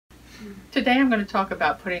Today I'm going to talk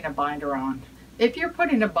about putting a binder on. If you're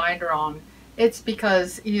putting a binder on, it's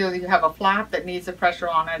because either you have a flap that needs the pressure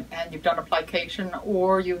on it and you've done application,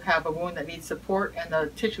 or you have a wound that needs support and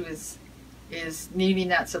the tissue is needing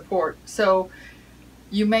that support. So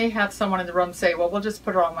you may have someone in the room say, well, we'll just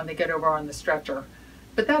put it on when they get over on the stretcher.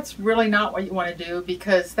 But that's really not what you want to do,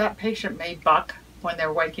 because that patient may buck when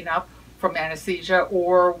they're waking up from anesthesia,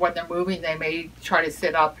 or when they're moving they may try to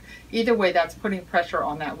sit up. Either way, that's putting pressure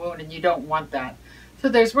on that wound and you don't want that. So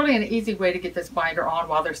there's really an easy way to get this binder on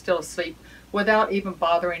while they're still asleep without even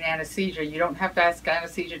bothering anesthesia. You don't have to ask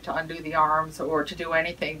anesthesia to undo the arms or to do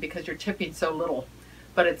anything because you're tipping so little.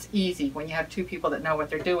 But it's easy when you have two people that know what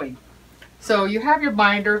they're doing. So you have your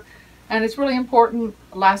binder, and it's really important.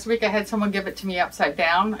 Last week I had someone give it to me upside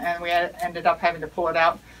down and we ended up having to pull it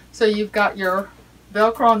out. So you've got your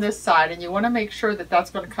Velcro on this side, and you want to make sure that that's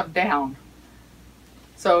going to come down.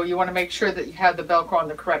 So you want to make sure that you have the Velcro on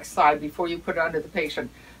the correct side before you put it under the patient.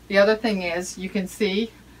 The other thing is, you can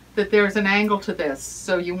see that there's an angle to this.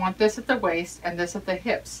 So you want this at the waist and this at the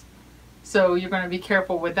hips. So you're going to be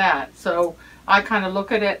careful with that. So I kind of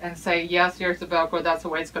look at it and say, yes, here's the Velcro, that's the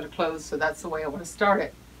way it's going to close, so that's the way I want to start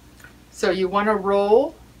it. So you want to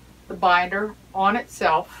roll the binder on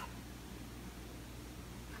itself,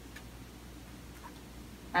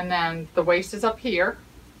 and then the waist is up here,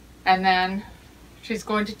 and then she's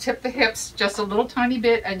going to tip the hips just a little tiny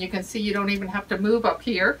bit, and you can see you don't even have to move up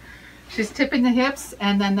here. She's tipping the hips,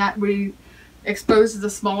 and then that exposes the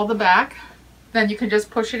small of the back. Then you can just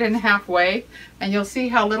push it in halfway, and you'll see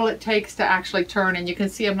how little it takes to actually turn, and you can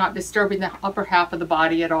see I'm not disturbing the upper half of the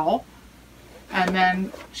body at all. And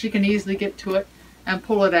then she can easily get to it and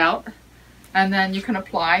pull it out, and then you can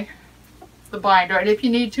apply the binder, and if you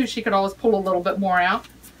need to, she could always pull a little bit more out.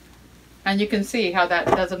 And you can see how that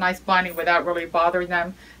does a nice binding without really bothering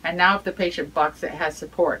them. And now if the patient bucks, it has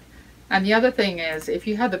support. And the other thing is, if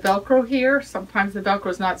you have the Velcro here, sometimes the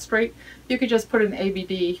Velcro is not straight, you could just put an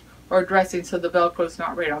ABD or dressing so the Velcro is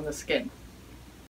not right on the skin.